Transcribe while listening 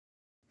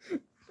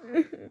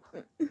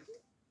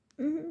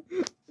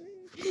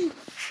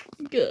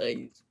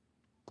Guys,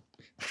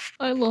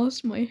 I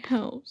lost my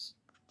house.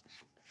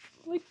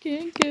 I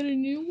can't get a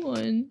new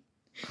one.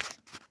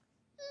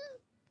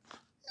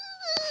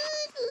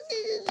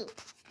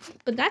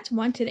 But that's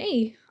why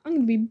today I'm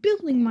gonna be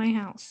building my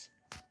house.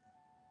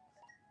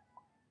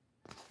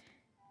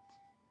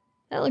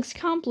 That looks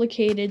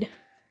complicated.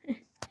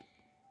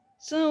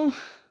 So,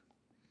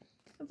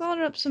 I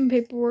brought up some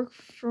paperwork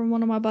from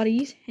one of my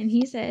buddies, and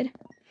he said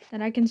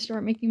that I can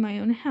start making my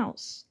own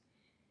house.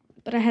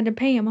 But I had to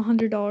pay him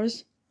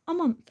 $100 a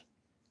month.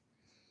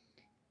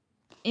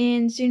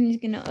 And soon he's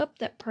gonna up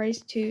that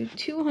price to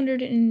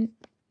 $200 and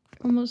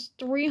almost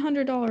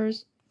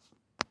 $300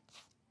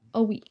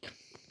 a week.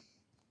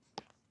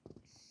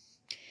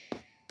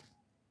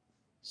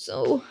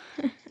 So,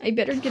 I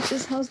better get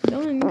this house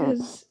done,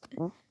 because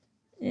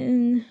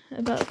in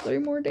about 3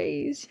 more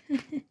days.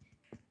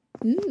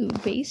 Ooh,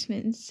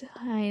 basements.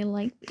 I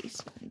like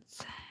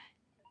basements.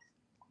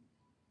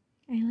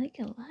 I like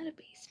a lot of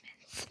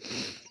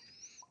basements.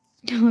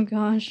 Oh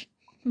gosh,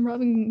 I'm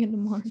probably gonna get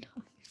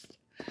demonetized.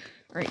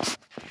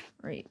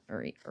 Alright.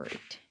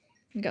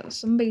 We got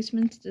some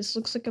basements. This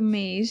looks like a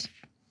maze.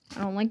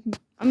 I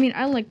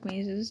like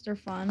mazes. They're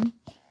fun.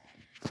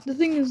 The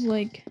thing is,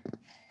 like,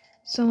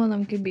 some of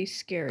them can be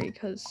scary,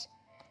 because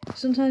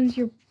sometimes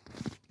you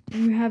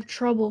have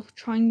trouble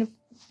trying to...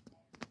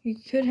 You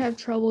could have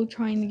trouble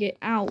trying to get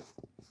out,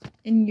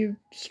 and you're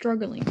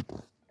struggling.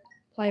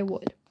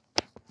 Plywood.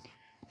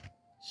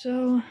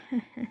 So,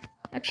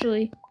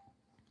 actually,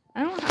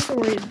 I don't have to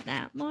worry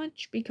that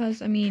much,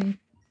 because,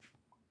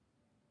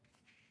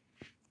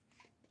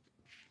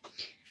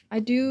 I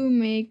do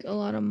make a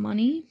lot of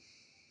money.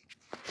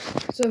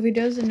 So if he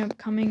does end up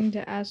coming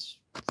to ask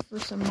for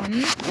some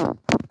money,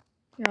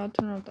 here, I'll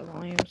turn up the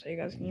volume so you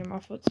guys can hear my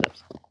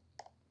footsteps.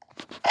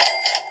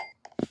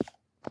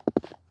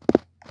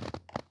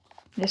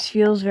 This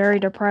feels very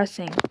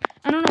depressing.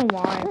 I don't know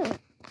why.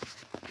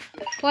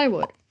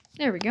 Plywood.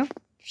 There we go.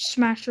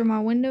 Smash through my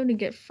window to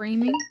get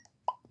framing.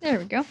 There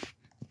we go.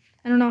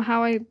 I don't know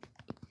how I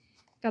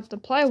got the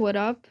plywood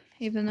up,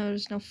 even though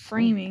there's no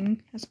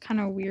framing. That's kind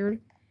of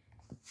weird.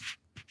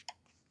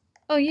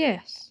 Oh,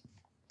 yes.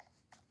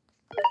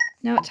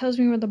 Now it tells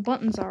me where the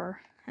buttons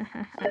are.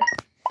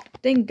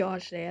 Thank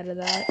gosh they added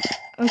that.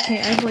 Okay,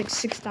 I have like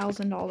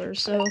 $6,000,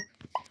 so...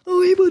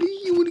 Oh, hey buddy,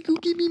 you wanna go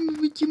give me...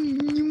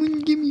 You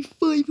wanna give me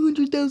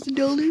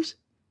 $500,000?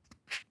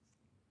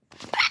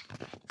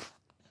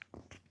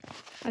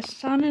 I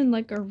sounded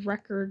like a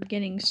record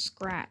getting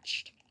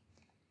scratched.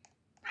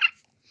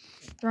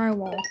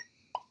 Drywall.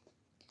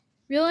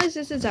 Realize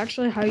this is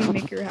actually how you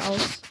make your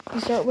house. You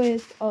start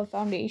with a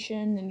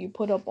foundation, and you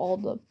put up all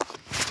the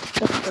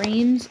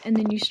frames, and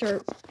then you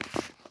start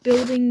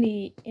building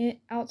the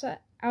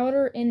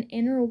outer and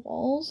inner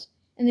walls,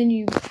 and then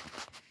you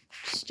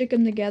stick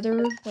them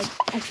together. Like,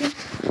 I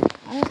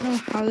don't know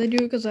how they do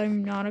it, because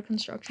I'm not a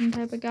construction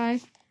type of guy,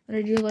 but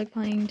I do like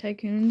playing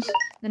tycoons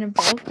that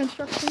involve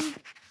construction.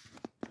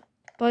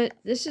 But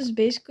this is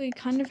basically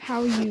kind of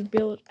how you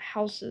build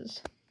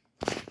houses.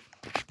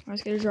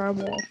 Let's get a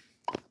drywall.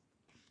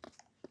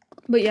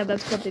 But yeah,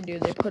 that's what they do.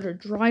 They put a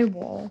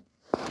drywall,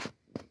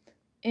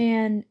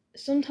 and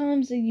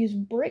sometimes they use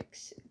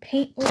bricks,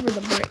 paint over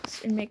the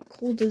bricks, and make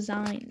cool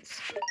designs.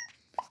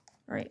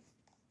 Alright.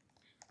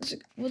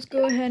 Let's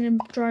go ahead and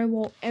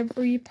drywall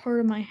every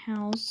part of my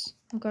house.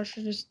 Oh gosh,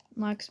 there's just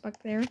lax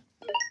back there.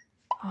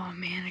 Oh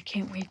man, I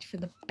can't wait for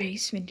the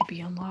basement to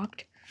be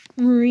unlocked.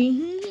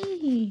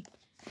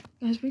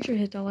 Guys, make sure to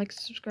hit that like and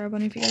subscribe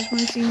button if you guys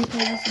want to see me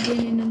play this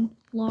again and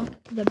unlock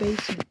the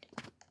basement.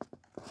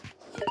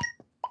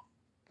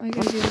 All you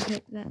gotta do is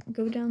hit that.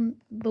 Go down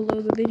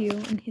below the video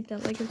and hit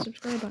that like and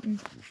subscribe button.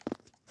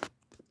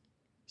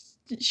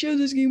 Share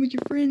this game with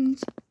your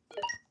friends.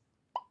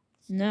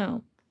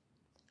 No,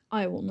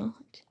 I will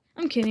not.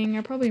 I'm kidding.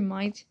 I probably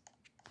might.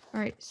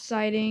 Alright,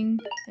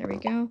 siding. There we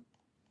go.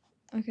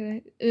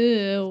 Okay.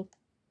 Ew.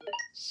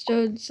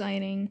 Stud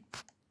siding.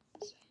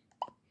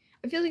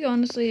 I feel like,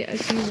 honestly, I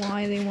see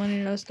why they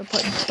wanted us to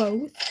put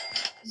both.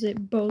 Because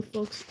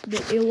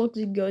it looks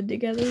good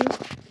together.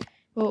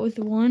 But with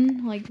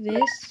one like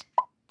this,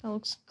 that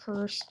looks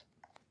cursed.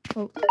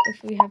 But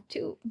if we have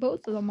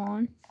both of them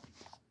on,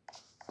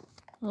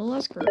 a little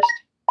less cursed.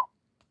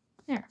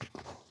 There.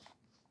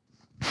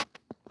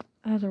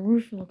 Oh, the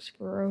roof looks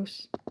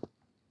gross.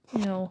 You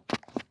know.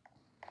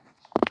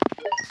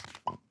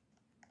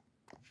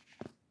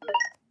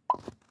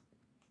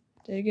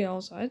 Did it get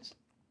all sides?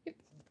 Yep.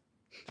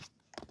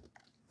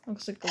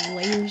 Looks like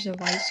layers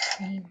of ice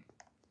cream.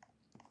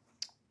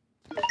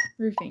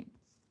 Roofing.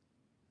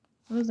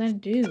 What does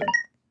that do?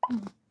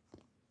 Oh.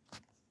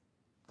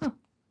 Oh.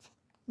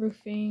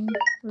 Roofing.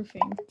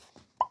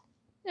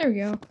 There we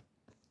go.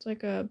 It's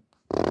like a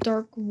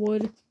dark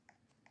wood.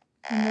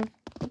 I'm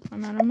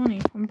out of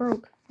money. I'm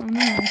broke. Oh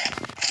no.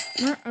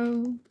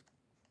 Uh-oh.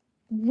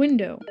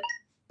 Window.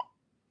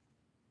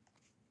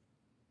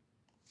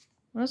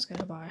 What else can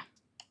I buy?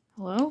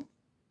 Hello?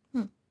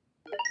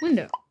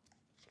 Window.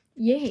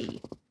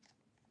 Yay.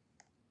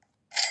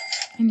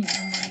 I need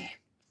more money.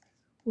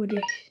 Would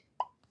it?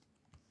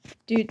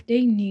 Dude,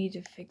 they need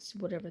to fix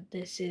whatever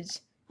this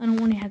is. I don't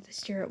want to have to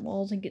stare at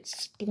walls and get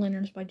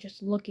splinters by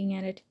just looking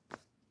at it.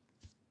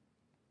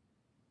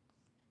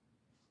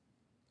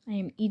 I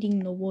am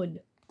eating the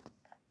wood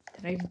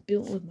that I've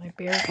built with my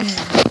bare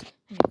hands.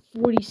 I have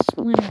 40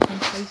 splinters in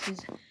places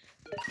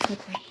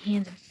with my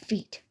hands and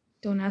feet.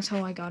 Don't ask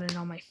how I got it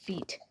on my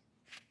feet.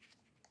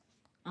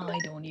 I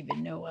don't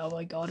even know how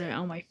I got it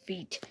on my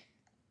feet.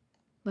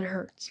 But it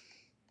hurts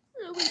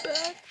really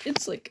bad.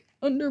 It's like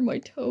under my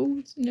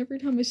toes, and every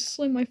time I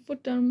slam my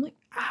foot down, I'm like,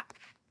 ah.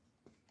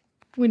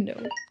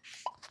 Window.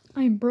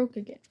 I am broke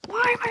again. Why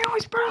am I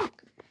always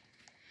broke?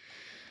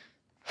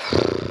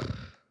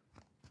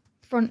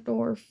 Front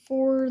door,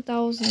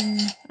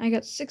 4,000. I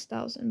got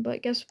 6,000,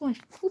 but guess what?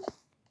 Whoop.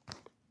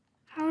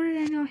 How did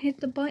I not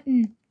hit the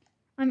button?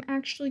 I'm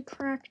actually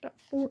cracked at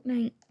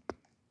Fortnite.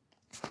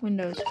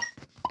 Windows.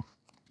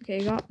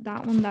 Okay, got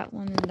that one, and that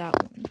one.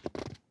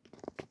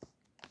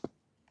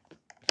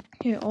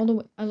 Okay, all the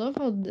way. I love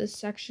how this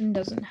section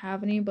doesn't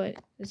have any, but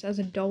this has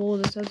a double,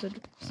 this has a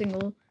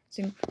single.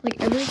 Like,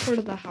 every part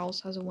of the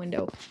house has a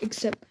window,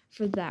 except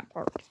for that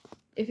part.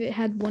 If it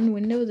had one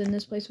window, then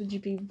this place would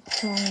just be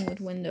crawling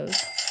with windows.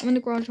 I'm in the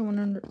garage on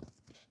 100.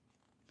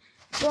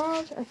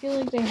 Garage, I feel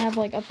like they have,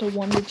 like, up to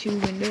 1 to 2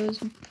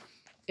 windows.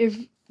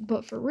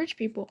 But for rich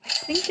people, I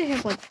think they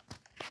have, like,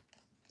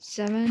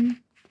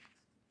 7,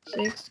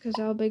 6, because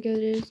how big it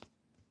is.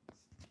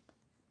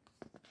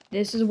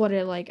 This is what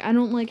I like. I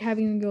don't like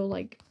having to go,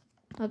 like,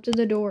 up to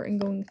the door and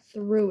going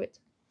through it.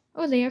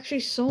 Oh, they actually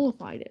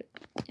solidified it.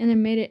 And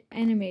then made it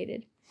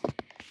animated.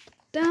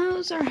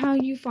 Those are how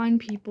you find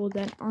people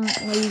that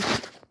aren't lazy.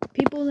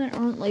 People that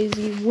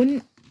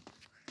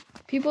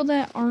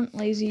aren't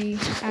lazy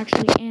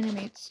actually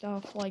animate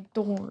stuff like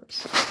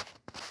doors.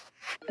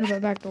 What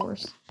about back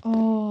doors?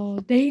 Oh,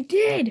 they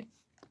did!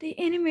 They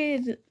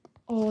animated.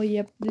 Oh,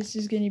 yep, this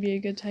is gonna be a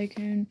good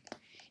tycoon.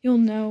 You'll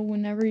know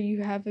whenever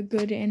you have a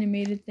good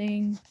animated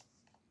thing.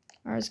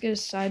 Alright, let's get a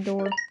side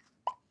door.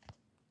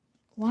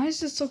 Why does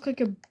this look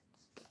like a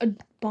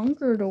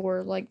bunker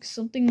door? Like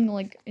something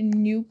like a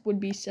nuke would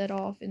be set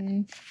off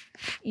and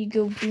you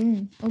go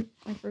boom. Oh,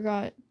 I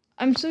forgot.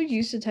 I'm so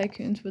used to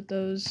tycoons with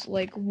those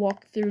like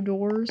walk-through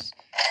doors.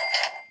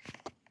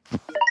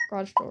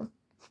 Garage door.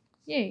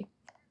 Yay.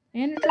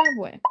 And a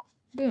driveway.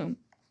 Boom.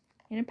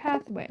 And a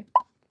pathway.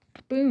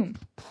 Boom.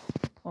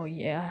 Oh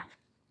yeah.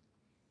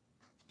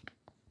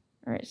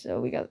 Alright, so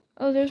we got...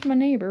 Oh, there's my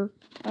neighbor.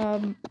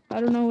 I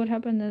don't know what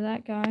happened to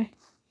that guy.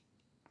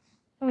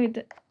 Oh, wait,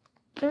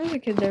 there was a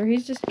kid there.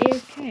 He's just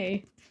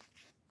AFK.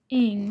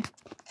 Ing.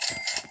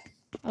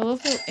 I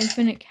love how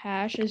infinite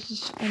cash is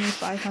just only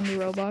 500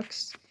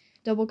 Robux.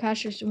 Double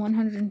cash is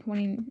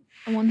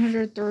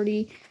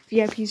 130.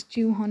 VIP is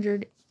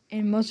 200.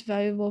 And most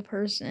valuable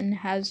person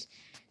has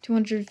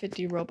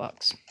 250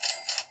 Robux.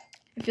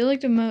 I feel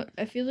like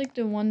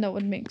the one that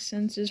would make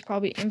sense is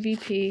probably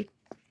MVP.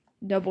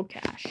 Double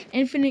cash.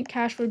 Infinite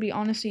cash would be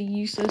honestly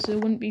useless. It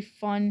wouldn't be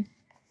fun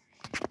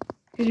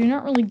because you're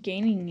not really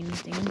gaining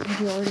anything because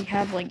you already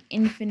have like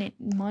infinite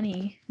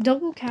money.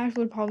 Double cash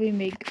would probably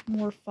make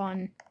more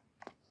fun.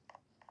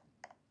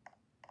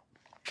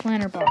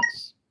 Planter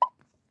box.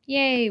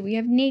 Yay, we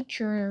have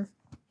nature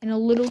in a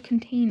little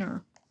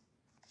container.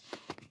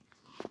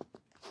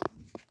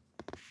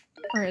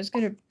 Alright, let's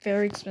get a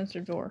very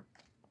expensive door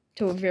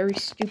to a very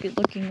stupid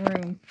looking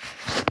room.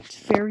 It's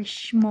very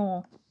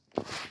small.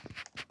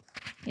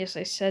 Yes,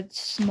 I said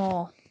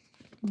small.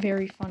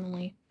 Very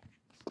funnily.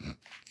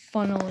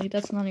 Funnily,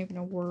 that's not even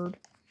a word.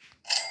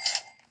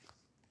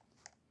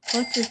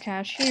 Collect your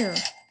cash here.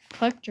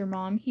 Collect your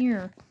mom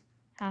here.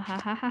 Ha ha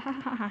ha ha ha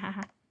ha ha ha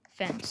ha.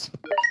 Fence.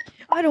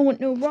 I don't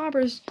want no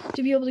robbers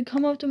to be able to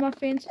come up to my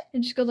fence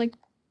and just go like,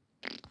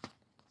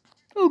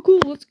 oh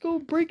cool, let's go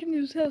break into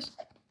his house.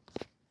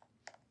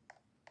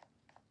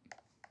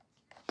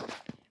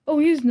 Oh,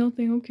 he has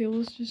nothing. Okay,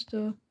 let's just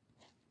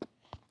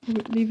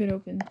leave it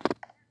open.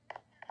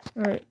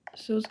 Alright,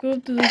 so let's go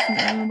up to this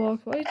banana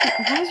box. Why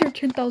is there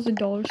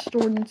 $10,000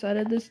 stored inside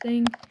of this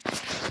thing?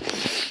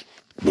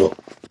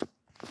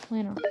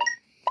 Planner.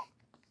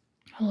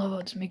 I love how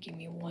it's making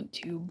me want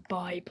to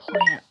buy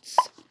plants.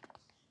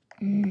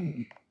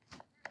 Let's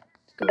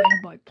go ahead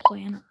and buy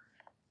planner.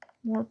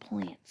 More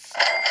plants.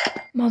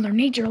 Mother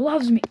Nature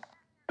loves me.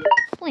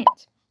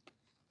 Plants.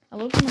 I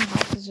love when my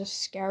house is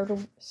just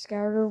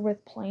scattered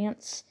with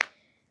plants.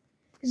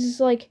 It's just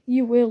like,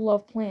 you will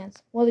love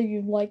plants, whether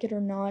you like it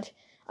or not.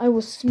 I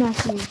will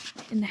smack you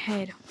in the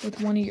head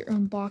with one of your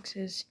own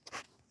boxes.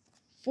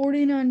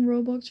 49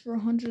 Robux for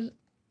 100.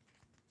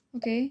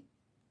 Okay.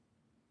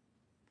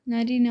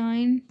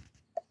 99.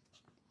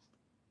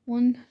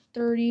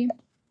 130.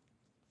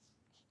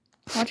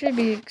 Watch it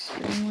be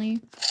extremely.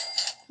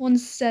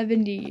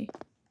 170.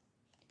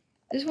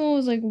 This one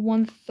was like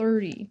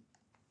 130.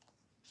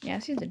 Yeah, I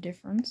see the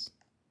difference.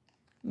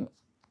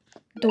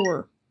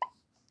 Door.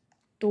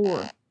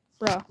 Bruh,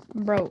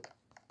 I'm broke.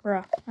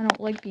 Bruh, I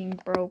don't like being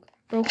broke.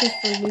 Broke is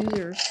for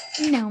losers.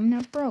 No, I'm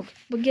not broke.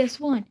 But guess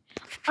what?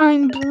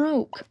 I'm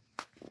broke.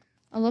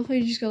 I love how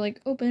you just go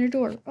like, open a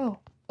door. Oh,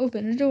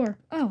 open a door.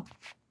 Oh,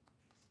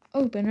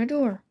 open a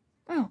door.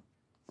 Oh,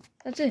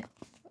 that's it.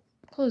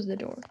 Close the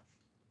door.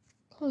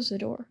 Close the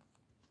door.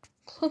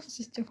 Close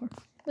the door.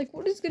 Like,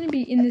 what is going to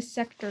be in this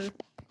sector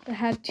that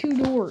had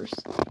 2 doors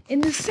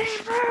in the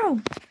same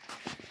room?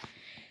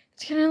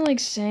 It's kind of like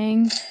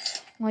saying,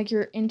 like,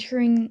 you're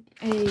entering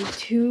a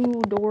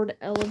 2-doored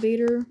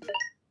elevator.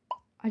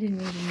 I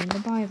didn't even mean to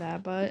buy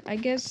that, but I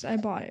guess I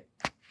bought it.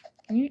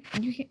 You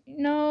can't.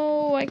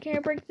 No, I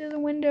can't break through the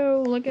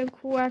window like a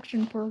cool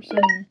action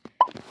person.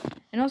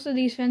 And also,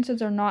 these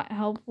fences are not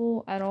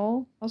helpful at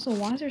all. Also,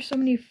 why is there so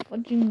many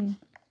fudging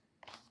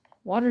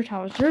water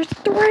towers? There's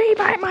 3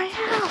 by my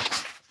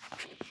house.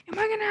 Am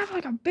I gonna have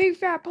like a big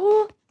fat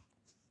pool?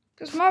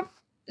 Cause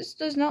this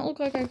does not look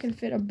like I can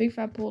fit a big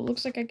fat pool. It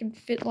looks like I can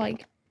fit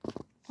like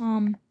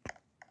a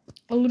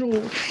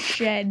little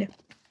shed.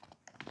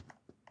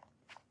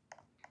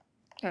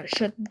 Gotta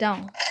shut it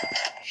down.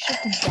 Shut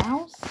the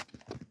douse?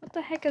 What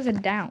the heck is a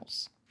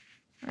douse?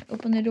 Alright,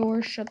 open the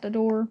door, shut the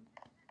door.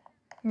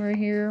 We're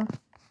here.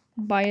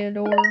 Buy a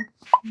door.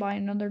 Buy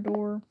another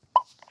door.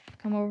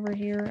 Come over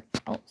here.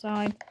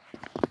 Outside.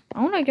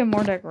 I want to get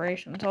more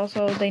decorations.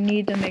 Also, they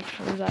need to make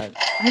sure that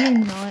I do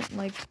not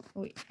like.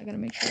 Wait, I gotta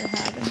make sure I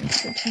have an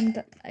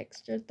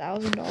extra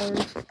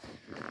 $1,000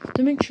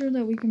 to make sure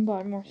that we can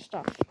buy more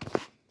stuff.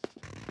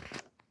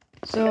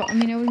 So, I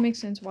mean, it would make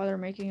sense why they're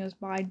making us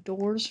buy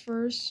doors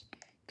first,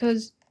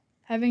 because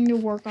having to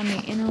work on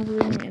the inner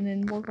room and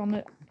then work on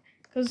it,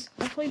 because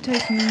I play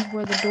Tycoons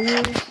where the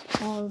doors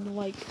are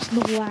like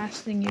the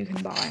last thing you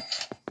can buy.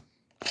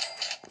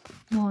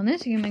 Well, in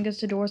this game, I guess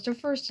the door's the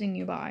first thing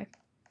you buy.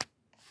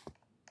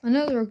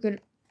 Another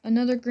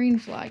green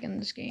flag in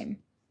this game.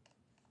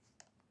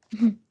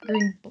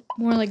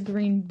 More like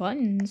green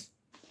buttons.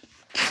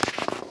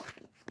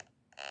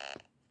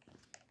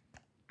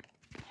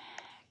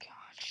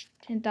 Gosh,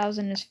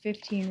 10,000 is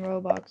 15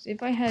 Robux.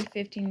 If I had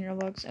 15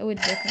 Robux, I would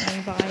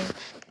definitely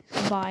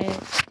buy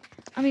it.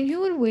 I mean,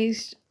 who would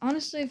waste?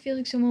 Honestly, I feel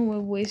like someone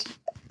would waste.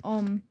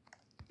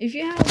 If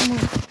you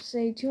have,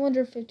 say,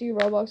 250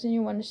 Robux and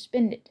you want to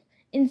spend it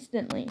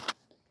instantly,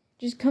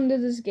 just come to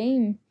this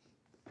game.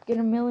 Get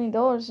 $1 million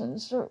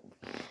and start.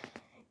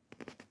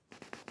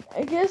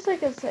 I guess I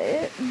could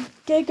say it.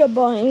 Giga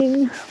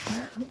buying.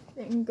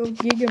 And go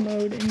giga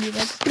mode and be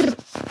like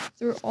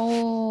through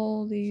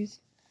all these.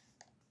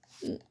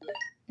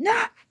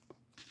 Nah!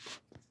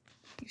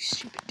 You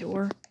stupid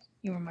door.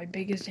 You are my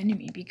biggest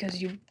enemy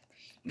because you're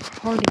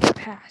hard to get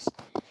past.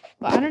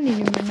 But I don't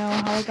even know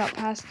how I got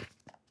past it.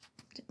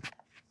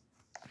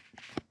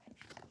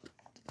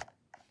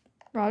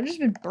 Bro, I've just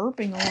been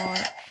burping a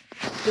lot.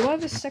 Do I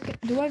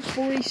have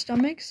 40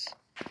 stomachs?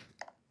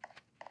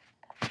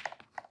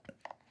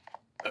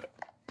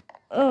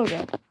 Oh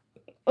god.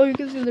 Oh, you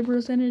can see the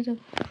percentage of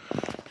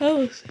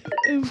house.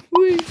 And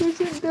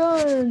 40%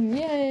 done.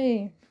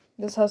 Yay.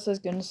 This house is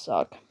gonna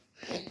suck.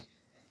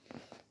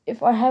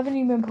 If I haven't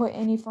even put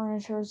any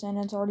furniture in,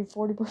 it's already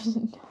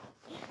 40% done.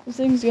 This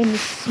thing's gonna be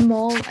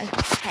small as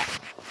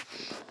heck.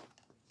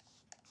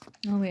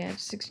 Oh, we have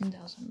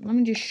 16,000. Let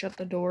me just shut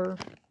the door.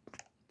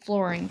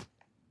 Flooring.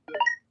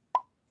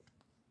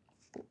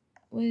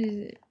 What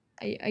is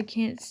it? I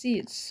can't see.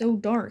 It's so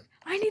dark.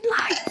 I need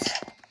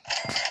lights!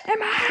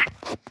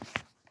 Emma!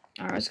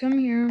 Alright, let's come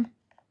here.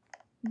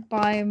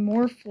 Buy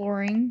more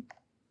flooring.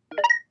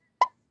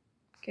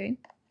 Okay.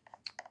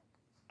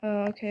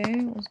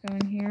 Okay, let's go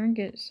in here and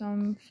get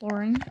some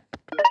flooring.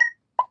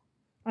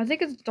 I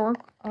think it's dark,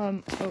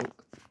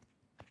 oak.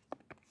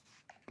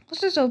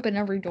 Let's just open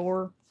every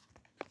door.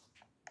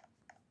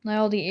 Let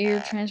all the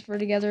air transfer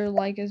together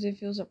like as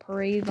if it was a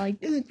parade, like.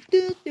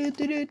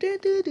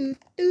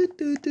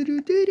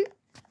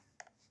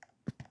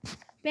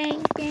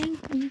 Bang,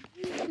 bang.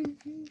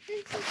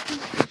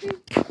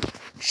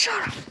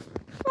 Shut up!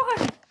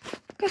 Why?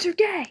 Because you're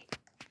gay.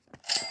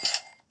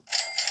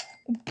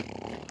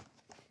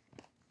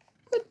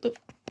 What the?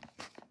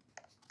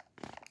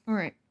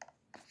 Alright.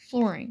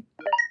 Flooring.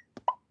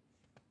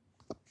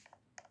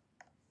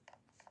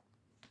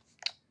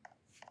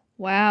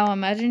 Wow,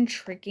 imagine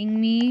tricking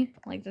me.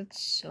 Like,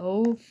 that's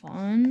so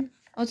fun.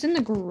 Oh, it's in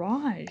the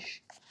garage.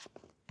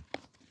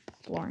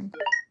 Flooring.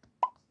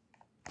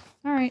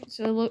 Alright,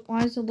 so look,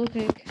 why does it look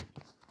like...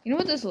 You know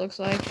what this looks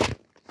like?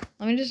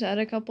 Let me just add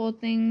a couple of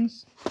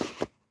things.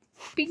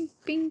 Bing,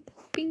 bing,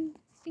 bing,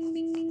 bing,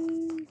 bing,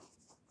 bing.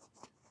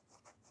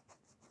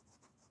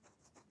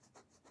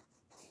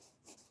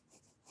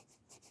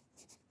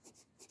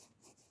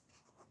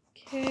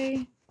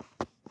 Okay.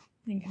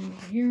 Then come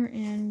over here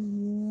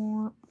and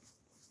warp.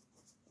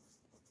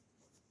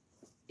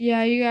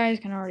 Yeah, you guys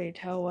can already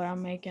tell what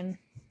I'm making.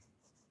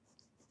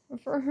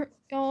 But for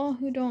y'all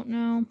who don't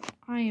know,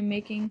 I am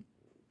making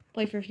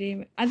Play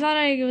 50. I thought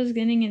I was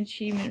getting an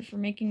achievement for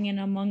making an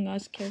Among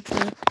Us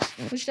character,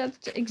 which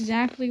that's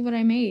exactly what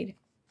I made.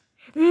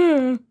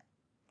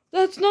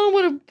 That's not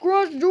what a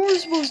garage door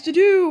is supposed to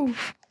do.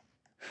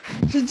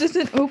 It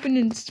doesn't open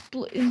and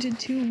split into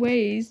 2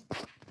 ways.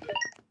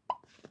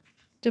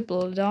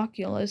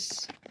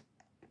 Diplodocus.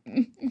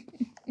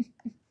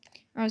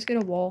 let's get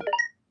a wall.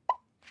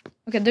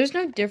 Okay, there's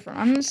no difference.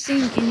 I'm not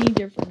seeing any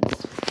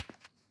difference.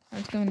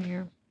 Let's go in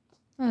here.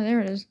 Oh, there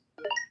it is.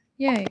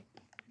 Yay.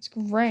 It's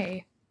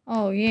gray.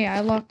 Oh, yeah,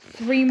 I locked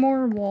 3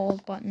 more wall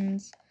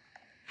buttons.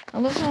 I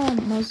love how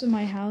most of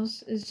my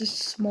house is just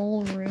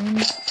small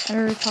rooms that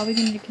are probably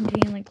going to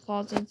contain, like,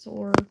 closets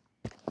or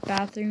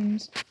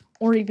bathrooms.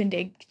 Or even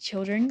big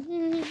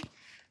children.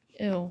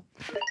 Ew.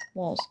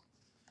 Walls.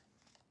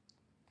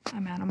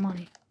 I'm out of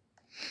money.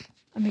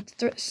 I make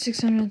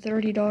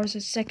 $630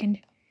 a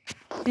second.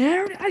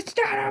 And I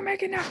still don't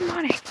make enough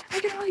money. I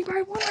can only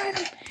buy 1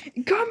 item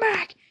and come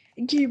back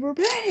and keep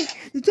replaying.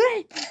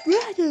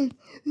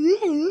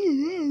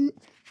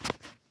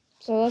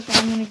 So that's why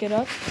I'm gonna get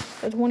up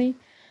for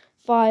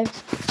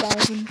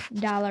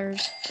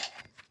 $25,000.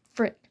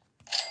 Frick.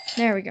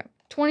 There we go.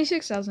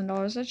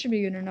 $26,000. That should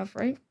be good enough,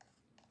 right?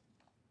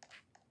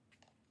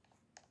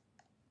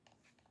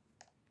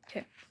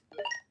 Okay.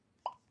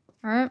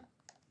 Alright.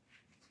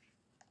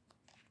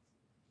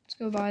 Let's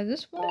go buy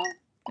this wall.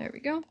 There we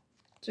go.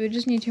 So we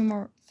just need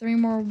 3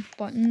 more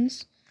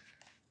buttons.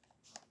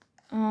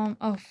 Oh,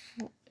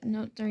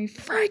 no, 3.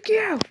 Frick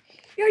you!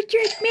 You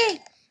tricked me!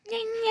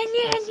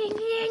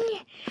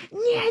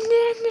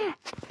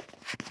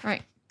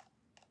 Alright.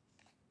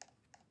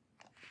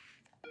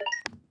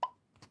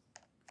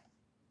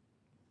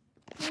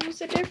 What's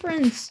the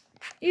difference?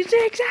 It's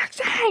the exact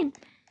same!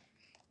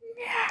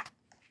 Yeah!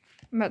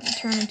 I'm about to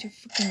turn into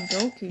freaking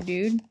Goku,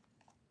 dude.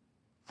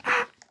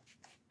 Ah!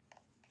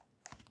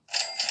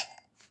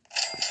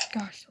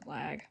 Gosh, the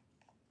lag.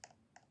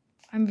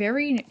 I'm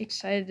very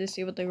excited to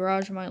see what the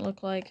garage might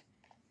look like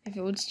if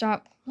it would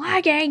stop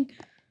lagging.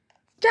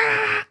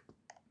 Ah!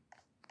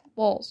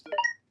 Balls.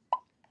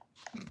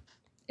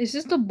 Is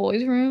this the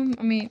boys' room?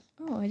 I mean,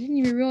 oh, I didn't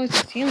even realize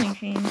the ceiling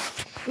changed.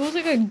 It was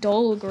like a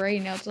dull gray,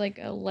 now it's like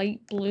a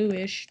light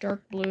bluish,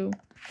 dark blue.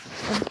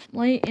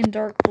 Light and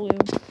dark blue.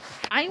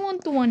 I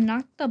want to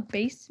unlock the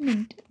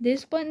basement.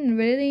 This button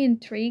really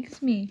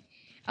intrigues me.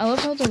 I love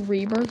how the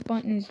rebirth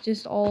button is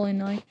just all in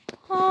like,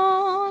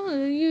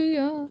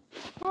 hallelujah,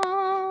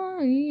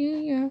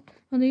 hallelujah,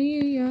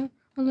 hallelujah,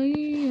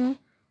 hallelujah,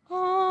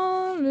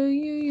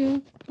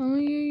 hallelujah,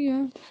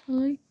 hallelujah,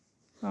 hallelujah.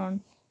 Hold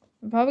on.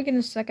 I'm probably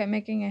gonna suck at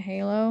making a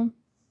halo,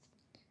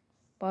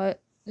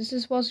 but this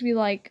is supposed to be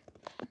like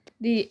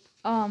the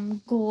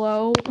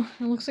glow.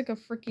 It looks like a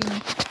freaking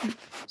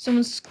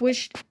someone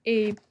squished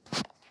a,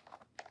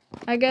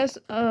 I guess,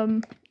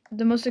 the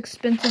most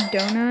expensive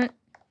donut.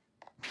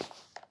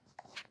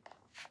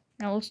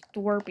 Now it looks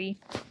dwarpy.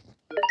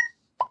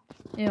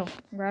 Ew,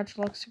 garage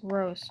looks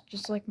gross,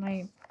 just like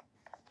my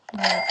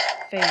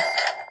face.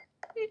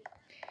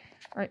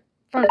 Alright,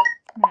 front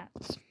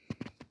mats.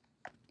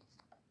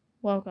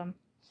 Welcome.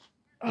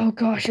 Oh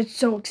gosh, it's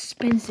so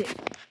expensive.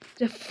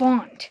 The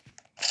font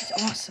is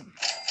awesome.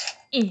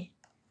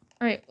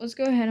 Alright, let's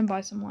go ahead and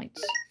buy some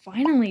lights.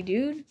 Finally,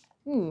 dude.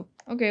 Ooh,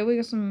 okay, we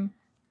got some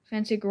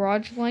fancy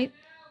garage light.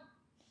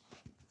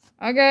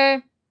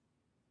 Okay.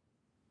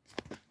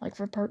 Like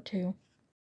for part 2.